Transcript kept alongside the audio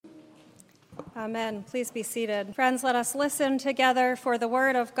Amen. Please be seated. Friends, let us listen together for the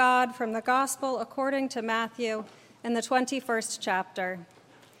word of God from the Gospel according to Matthew in the 21st chapter.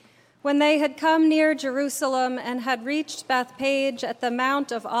 When they had come near Jerusalem and had reached Bethphage at the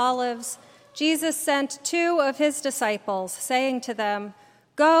Mount of Olives, Jesus sent 2 of his disciples, saying to them,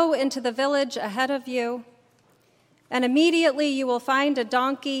 "Go into the village ahead of you, and immediately you will find a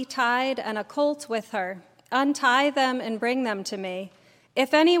donkey tied and a colt with her. Untie them and bring them to me.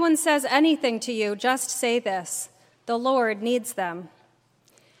 If anyone says anything to you, just say this, 'The Lord needs them,'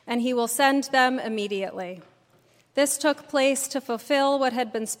 and he will send them immediately." This took place to fulfill what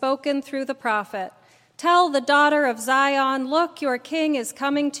had been spoken through the prophet. "Tell the daughter of Zion, look, your king is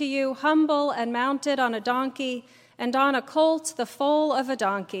coming to you, humble and mounted on a donkey, and on a colt, the foal of a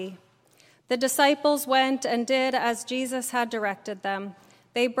donkey." The disciples went and did as Jesus had directed them.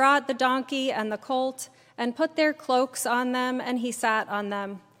 They brought the donkey and the colt and put their cloaks on them, and he sat on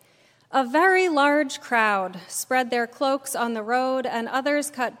them. A very large crowd spread their cloaks on the road, and others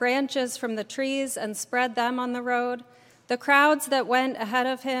cut branches from the trees and spread them on the road. The crowds that went ahead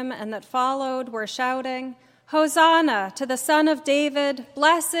of him and that followed were shouting, "Hosanna to the Son of David!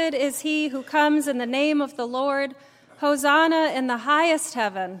 Blessed is he who comes in the name of the Lord! Hosanna in the highest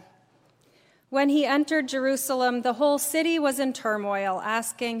heaven!" When he entered Jerusalem, the whole city was in turmoil,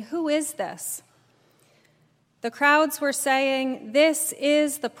 asking, "Who is this?" The crowds were saying, "This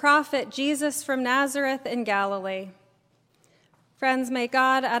is the prophet Jesus from Nazareth in Galilee." Friends, may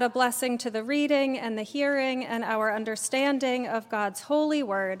God add a blessing to the reading and the hearing and our understanding of God's holy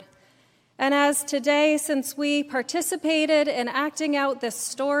word. And as today, since we participated in acting out this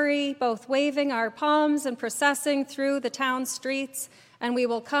story, both waving our palms and processing through the town streets, and we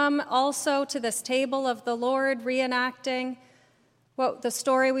will come also to this table of the Lord reenacting the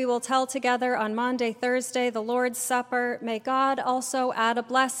story we will tell together on Maundy, Thursday, the Lord's Supper. May God also add a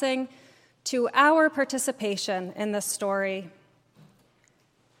blessing to our participation in this story.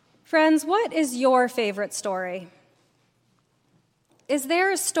 Friends, what is your favorite story? Is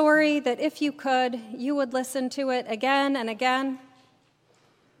there a story that if you could, you would listen to it again and again?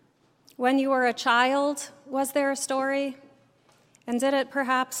 When you were a child, was there a story? And did it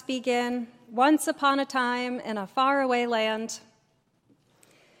perhaps begin once upon a time in a faraway land?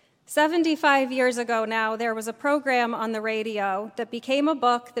 75 years ago now, there was a program on the radio that became a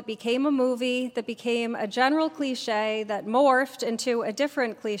book, that became a movie, that became a general cliche that morphed into a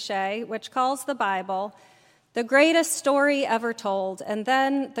different cliche, which calls the Bible the greatest story ever told, and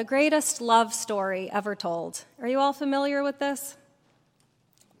then the greatest love story ever told. Are you all familiar with this?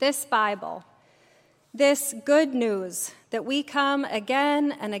 This Bible, this good news that we come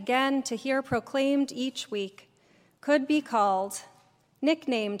again and again to hear proclaimed each week, could be called,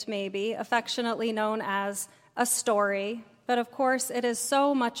 nicknamed maybe, affectionately known as a story, but of course it is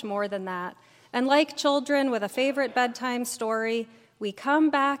so much more than that. And like children with a favorite bedtime story, we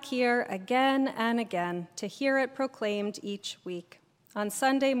come back here again and again to hear it proclaimed each week. On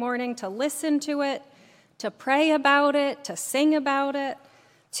Sunday morning to listen to it, to pray about it, to sing about it,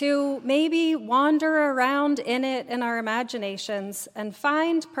 to maybe wander around in it in our imaginations and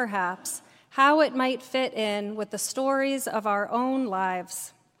find perhaps how it might fit in with the stories of our own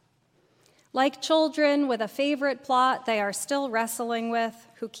lives. Like children with a favorite plot they are still wrestling with,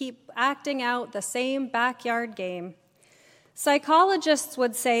 who keep acting out the same backyard game. Psychologists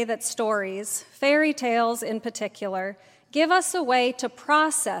would say that stories, fairy tales in particular, give us a way to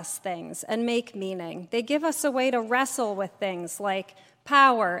process things and make meaning. They give us a way to wrestle with things like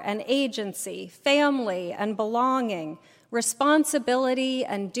power and agency, family and belonging, responsibility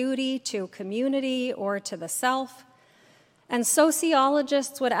and duty to community or to the self. And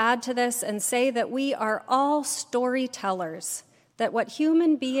sociologists would add to this and say that we are all storytellers, that what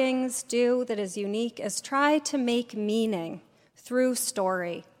human beings do that is unique is try to make meaning through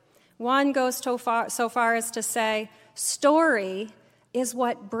story. One goes so far as to say, story is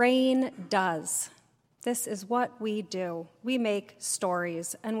what brain does. This is what we do. We make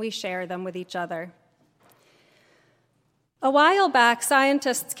stories and we share them with each other. A while back,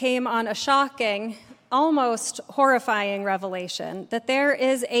 scientists came on a shocking, almost horrifying revelation that there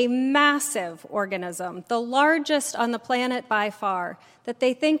is a massive organism, the largest on the planet by far, that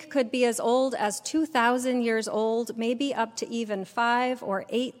they think could be as old as 2,000 years old, maybe up to even 5,000 or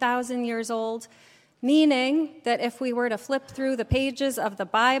 8,000 years old, meaning that if we were to flip through the pages of the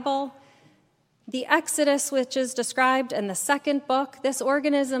Bible, the Exodus, which is described in the second book, this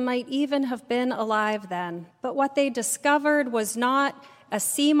organism might even have been alive then. But what they discovered was not a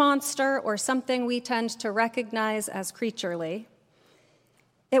sea monster or something we tend to recognize as creaturely.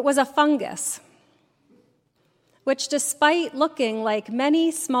 It was a fungus. which, despite looking like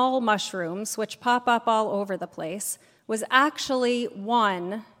many small mushrooms which pop up all over the place, was actually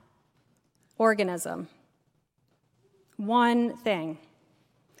one organism, one thing.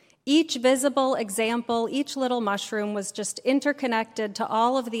 Each visible example, each little mushroom was just interconnected to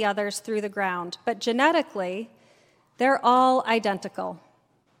all of the others through the ground, but genetically, they're all identical.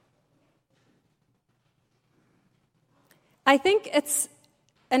 I think it's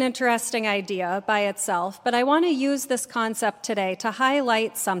an interesting idea by itself, but I want to use this concept today to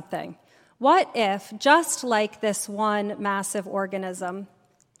highlight something. What if, just like this one massive organism,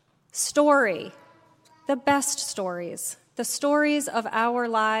 story, the best stories, the stories of our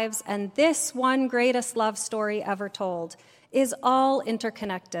lives, and this one greatest love story ever told, is all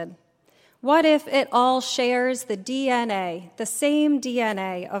interconnected? What if it all shares the DNA, the same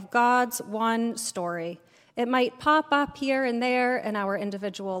DNA of God's one story? It might pop up here and there in our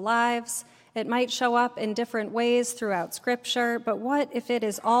individual lives. It might show up in different ways throughout Scripture, but what if it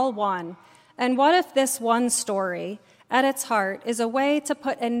is all one? And what if this one story, at its heart, is a way to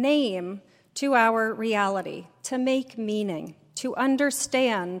put a name to our reality, to make meaning, to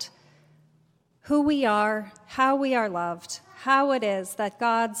understand who we are, how we are loved, how it is that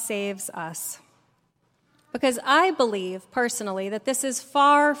God saves us? Because I believe, personally, that this is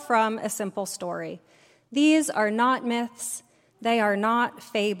far from a simple story. These are not myths. They are not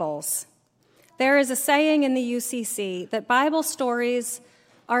fables. There is a saying in the UCC that Bible stories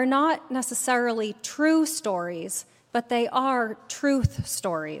are not necessarily true stories, but they are truth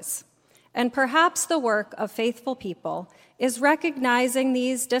stories. And perhaps the work of faithful people is recognizing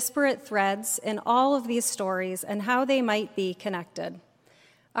these disparate threads in all of these stories and how they might be connected.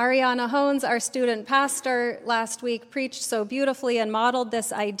 Ariana Hones, our student pastor, last week preached so beautifully and modeled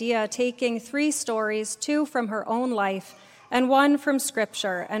this idea, taking 3 stories, 2 from her own life and 1 from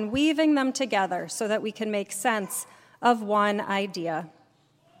Scripture, and weaving them together so that we can make sense of one idea.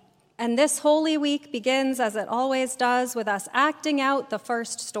 And this Holy Week begins, as it always does, with us acting out the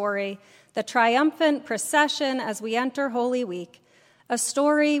first story, the triumphant procession as we enter Holy Week, a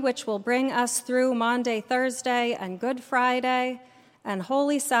story which will bring us through Maundy, Thursday, and Good Friday, and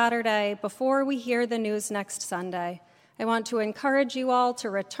Holy Saturday before we hear the news next Sunday. I want to encourage you all to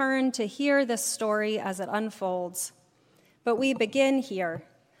return to hear this story as it unfolds. But we begin here.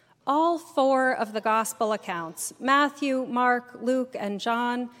 All 4 of the gospel accounts, Matthew, Mark, Luke, and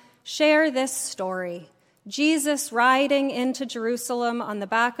John, share this story, Jesus riding into Jerusalem on the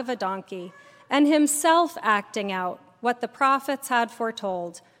back of a donkey and himself acting out what the prophets had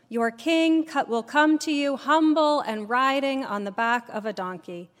foretold. Your king will come to you humble and riding on the back of a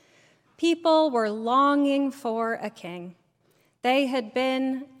donkey. People were longing for a king. They had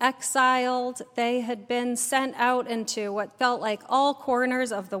been exiled. They had been sent out into what felt like all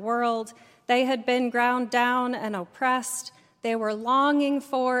corners of the world. They had been ground down and oppressed. They were longing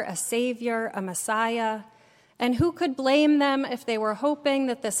for a Savior, a Messiah. And who could blame them if they were hoping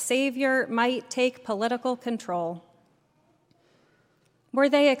that the Savior might take political control? Were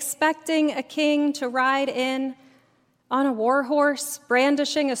they expecting a king to ride in on a war horse,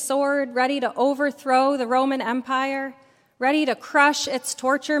 brandishing a sword, ready to overthrow the Roman Empire, ready to crush its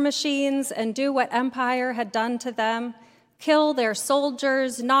torture machines and do what empire had done to them, kill their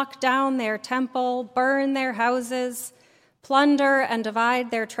soldiers, knock down their temple, burn their houses, plunder and divide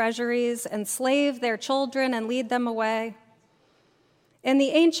their treasuries, enslave their children and lead them away? In the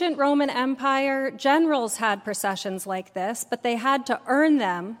ancient Roman Empire, generals had processions like this, but they had to earn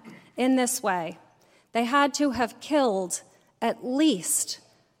them in this way. They had to have killed at least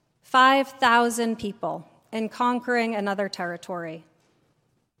 5,000 people in conquering another territory.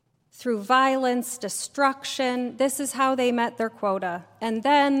 Through violence, destruction, this is how they met their quota, and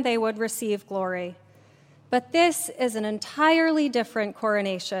then they would receive glory. But this is an entirely different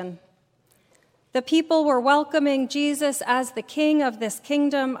coronation. The people were welcoming Jesus as the king of this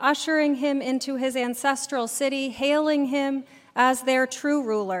kingdom, ushering him into his ancestral city, hailing him as their true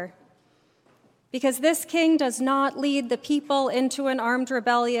ruler. Because this king does not lead the people into an armed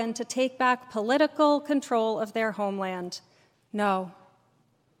rebellion to take back political control of their homeland. No.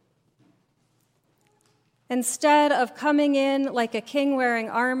 Instead of coming in like a king wearing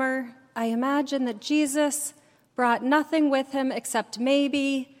armor, I imagine that Jesus brought nothing with him except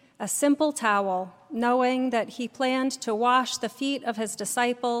maybe a simple towel, knowing that he planned to wash the feet of his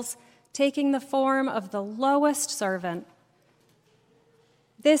disciples, taking the form of the lowest servant.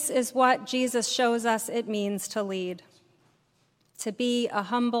 This is what Jesus shows us it means to lead, to be a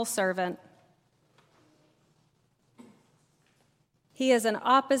humble servant. He is an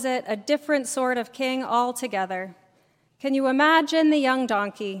opposite, a different sort of king altogether. Can you imagine the young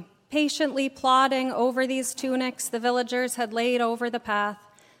donkey patiently plodding over these tunics the villagers had laid over the path,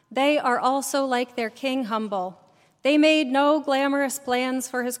 they are also like their king humble. They made no glamorous plans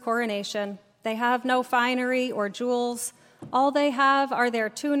for his coronation. They have no finery or jewels. All they have are their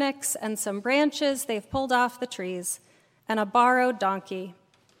tunics and some branches they've pulled off the trees, and a borrowed donkey.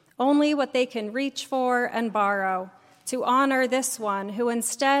 Only what they can reach for and borrow to honor this one who,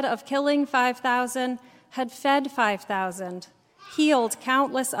 instead of killing 5,000, had fed 5,000, healed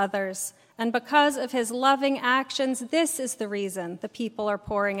countless others, and because of his loving actions, this is the reason the people are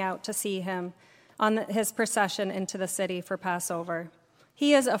pouring out to see him on his procession into the city for Passover.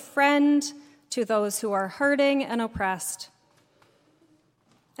 He is a friend to those who are hurting and oppressed.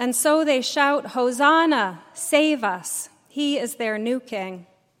 And so they shout, "Hosanna, save us." He is their new king.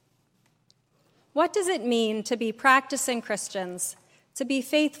 What does it mean to be practicing Christians, to be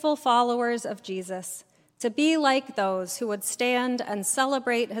faithful followers of Jesus, to be like those who would stand and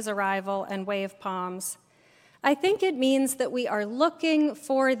celebrate his arrival and wave palms? I think it means that we are looking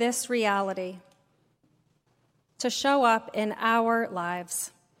for this reality to show up in our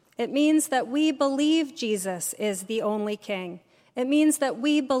lives. It means that we believe Jesus is the only king. It means that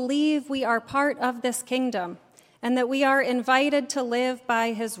we believe we are part of this kingdom and that we are invited to live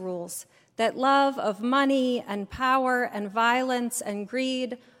by his rules, that love of money and power and violence and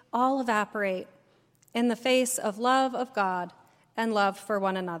greed all evaporate in the face of love of God and love for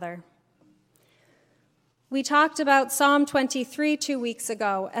one another. We talked about Psalm 23 2 weeks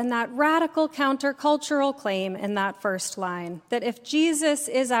ago and that radical countercultural claim in that first line, that if Jesus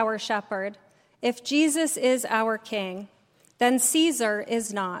is our shepherd, if Jesus is our king, then Caesar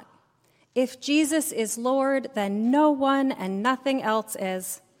is not. If Jesus is Lord, then no one and nothing else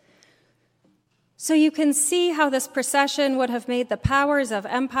is. So you can see how this procession would have made the powers of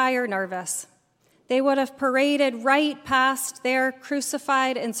empire nervous. They would have paraded right past their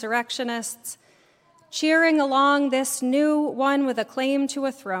crucified insurrectionists, cheering along this new one with a claim to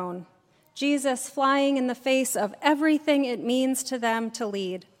a throne, Jesus flying in the face of everything it means to them to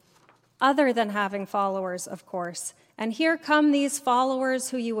lead, other than having followers, of course. And here come these followers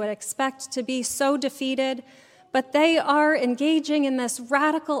who you would expect to be so defeated, but they are engaging in this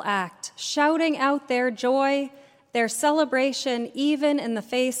radical act, shouting out their joy, their celebration, even in the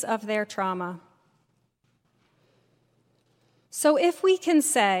face of their trauma. So if we can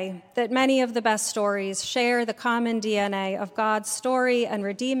say that many of the best stories share the common DNA of God's story and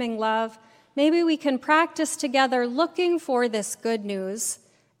redeeming love, maybe we can practice together looking for this good news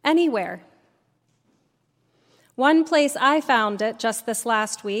anywhere. One place I found it just this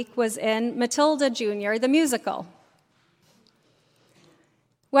last week was in Matilda Jr., the musical.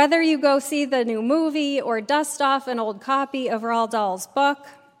 Whether you go see the new movie or dust off an old copy of Roald Dahl's book,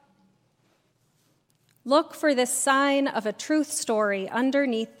 look for this sign of a truth story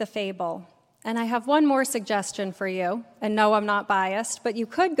underneath the fable. And I have one more suggestion for you. And no, I'm not biased, but you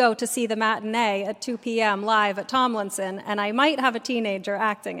could go to see the matinee at 2 p.m. live at Tomlinson, and I might have a teenager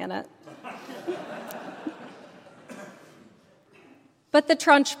acting in it. But the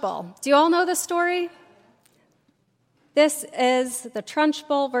Trunchbull. Do you all know the story? This is the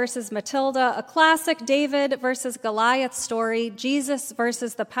Trunchbull versus Matilda, a classic David versus Goliath story, Jesus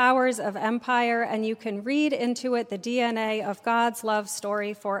versus the powers of empire, and you can read into it the DNA of God's love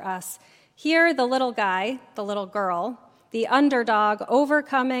story for us. Here, the little guy, the little girl, the underdog,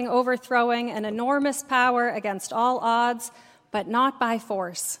 overthrowing an enormous power against all odds, but not by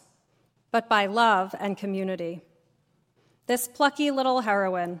force, but by love and community. This plucky little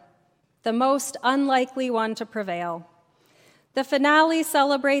heroine, the most unlikely one to prevail. The finale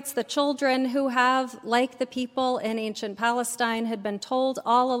celebrates the children who have, like the people in ancient Palestine, had been told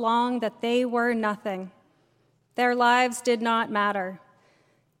all along that they were nothing. Their lives did not matter.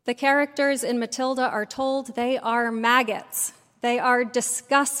 The characters in Matilda are told they are maggots. They are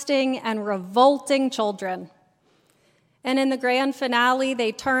disgusting and revolting children. And in the grand finale,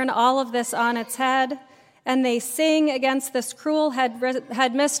 they turn all of this on its head, and they sing against this cruel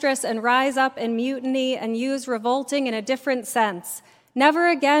headmistress and rise up in mutiny and use revolting in a different sense. Never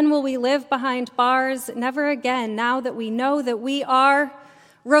again will we live behind bars. Never again, now that we know that we are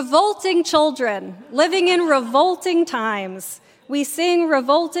revolting children, living in revolting times. We sing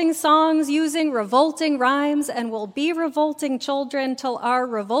revolting songs using revolting rhymes, and we'll be revolting children till our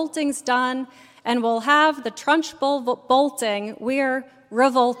revolting's done, and we'll have the Trunchbull bolting. We're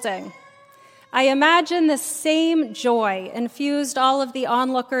revolting. I imagine the same joy infused all of the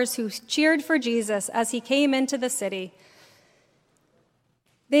onlookers who cheered for Jesus as he came into the city.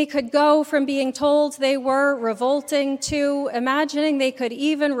 They could go from being told they were revolting to imagining they could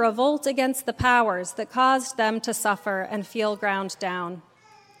even revolt against the powers that caused them to suffer and feel ground down.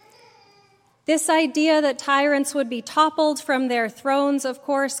 This idea that tyrants would be toppled from their thrones, of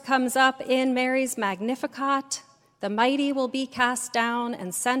course, comes up in Mary's Magnificat. The mighty will be cast down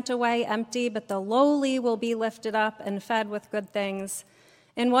and sent away empty, but the lowly will be lifted up and fed with good things.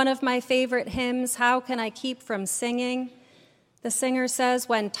 In one of my favorite hymns, How Can I Keep From Singing? The singer says,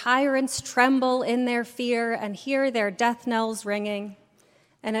 when tyrants tremble in their fear and hear their death knells ringing,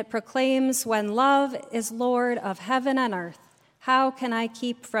 and it proclaims, when love is Lord of heaven and earth, how can I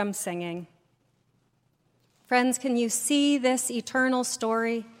keep from singing? Friends, can you see this eternal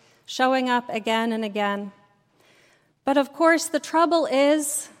story showing up again and again? But of course, the trouble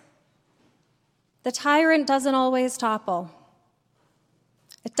is the tyrant doesn't always topple.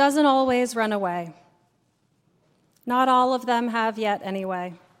 It doesn't always run away. Not all of them have yet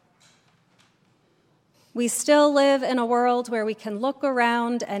anyway. We still live in a world where we can look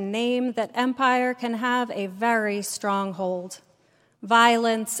around and name that empire can have a very strong hold.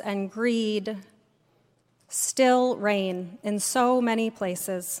 Violence and greed still reign in so many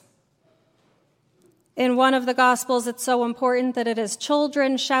places. In one of the Gospels, it's so important that it is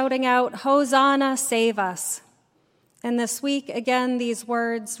children shouting out, Hosanna, save us. And this week, again, these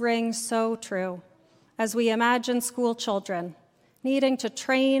words ring so true as we imagine school children needing to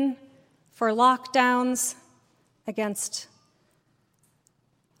train for lockdowns against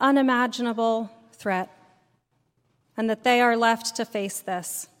unimaginable threat, and that they are left to face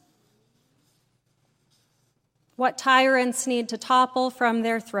this. What tyrants need to topple from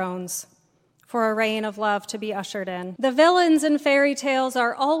their thrones for a reign of love to be ushered in. The villains in fairy tales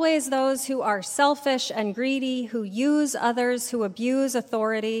are always those who are selfish and greedy, who use others, who abuse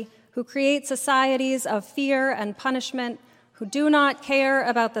authority, who create societies of fear and punishment, who do not care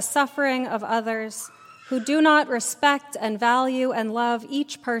about the suffering of others, who do not respect and value and love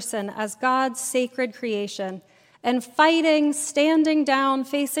each person as God's sacred creation. And fighting, standing down,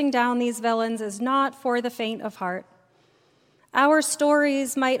 facing down these villains is not for the faint of heart. Our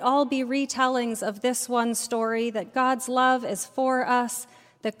stories might all be retellings of this one story, that God's love is for us,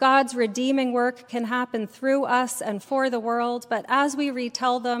 that God's redeeming work can happen through us and for the world. But as we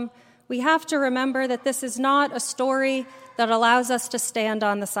retell them, we have to remember that this is not a story that allows us to stand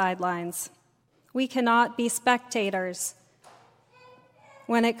on the sidelines. We cannot be spectators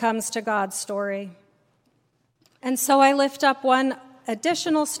when it comes to God's story. And so I lift up one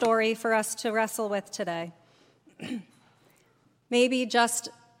additional story for us to wrestle with today. maybe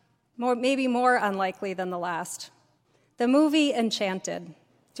more unlikely than the last. The movie Enchanted.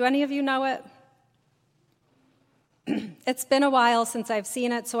 Do any of you know it? It's been a while since I've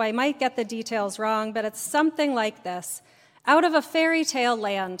seen it, so I might get the details wrong, but it's something like this. Out of a fairy tale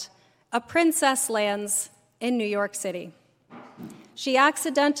land, a princess lands in New York City. She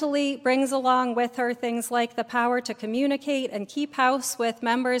accidentally brings along with her things like the power to communicate and keep house with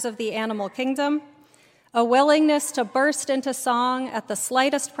members of the animal kingdom, a willingness to burst into song at the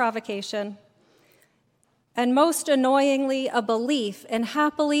slightest provocation, and most annoyingly, a belief in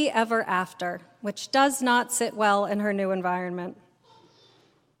happily ever after, which does not sit well in her new environment.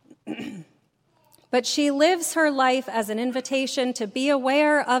 But she lives her life as an invitation to be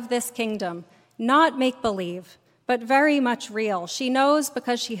aware of this kingdom, not make-believe, but very much real. She knows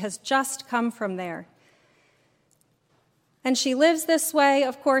because she has just come from there. And she lives this way,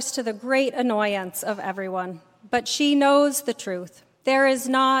 of course, to the great annoyance of everyone. But she knows the truth. There is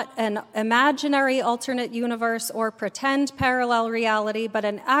not an imaginary alternate universe or pretend parallel reality, but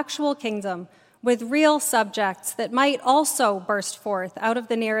an actual kingdom with real subjects that might also burst forth out of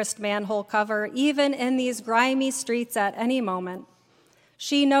the nearest manhole cover, even in these grimy streets at any moment.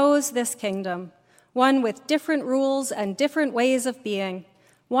 She knows this kingdom, one with different rules and different ways of being,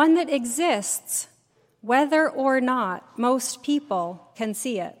 one that exists whether or not most people can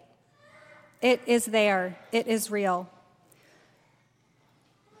see it. It is there. It is real.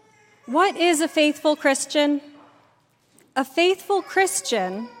 What is a faithful Christian? A faithful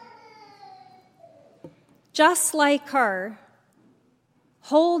Christian, just like her,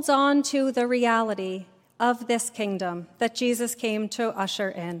 holds on to the reality of this kingdom that Jesus came to usher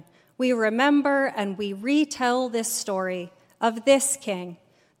in. We remember and we retell this story of this king,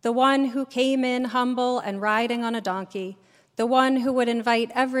 the one who came in humble and riding on a donkey, the one who would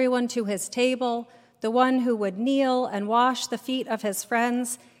invite everyone to his table, the one who would kneel and wash the feet of his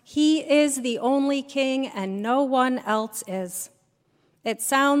friends. He is the only king and no one else is. It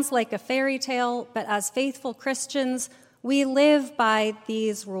sounds like a fairy tale, but as faithful Christians, we live by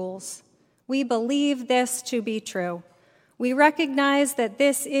these rules. We believe this to be true. We recognize that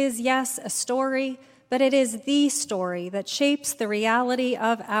this is, yes, a story, but it is the story that shapes the reality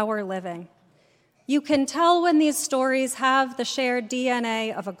of our living. You can tell when these stories have the shared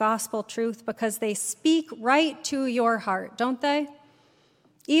DNA of a gospel truth because they speak right to your heart, don't they?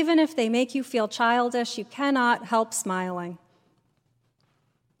 Even if they make you feel childish, you cannot help smiling.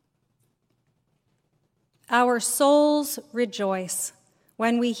 Our souls rejoice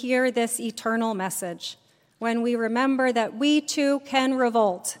when we hear this eternal message, when we remember that we too can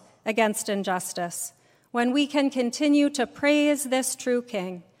revolt against injustice, when we can continue to praise this true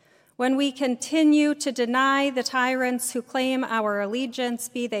King, when we continue to deny the tyrants who claim our allegiance,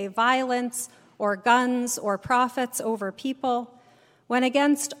 be they violence or guns or profits over people, when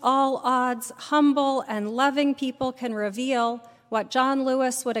against all odds, humble and loving people can reveal what John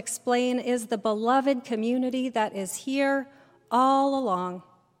Lewis would explain is the beloved community that is here all along.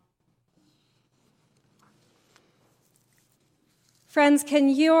 Friends, can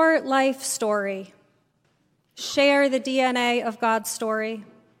your life story share the DNA of God's story?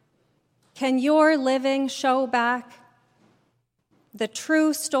 Can your living show back the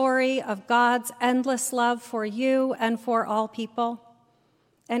true story of God's endless love for you and for all people?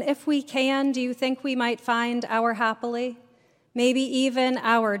 And if we can, do you think we might find our happily, maybe even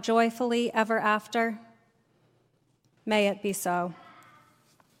our joyfully ever after? May it be so.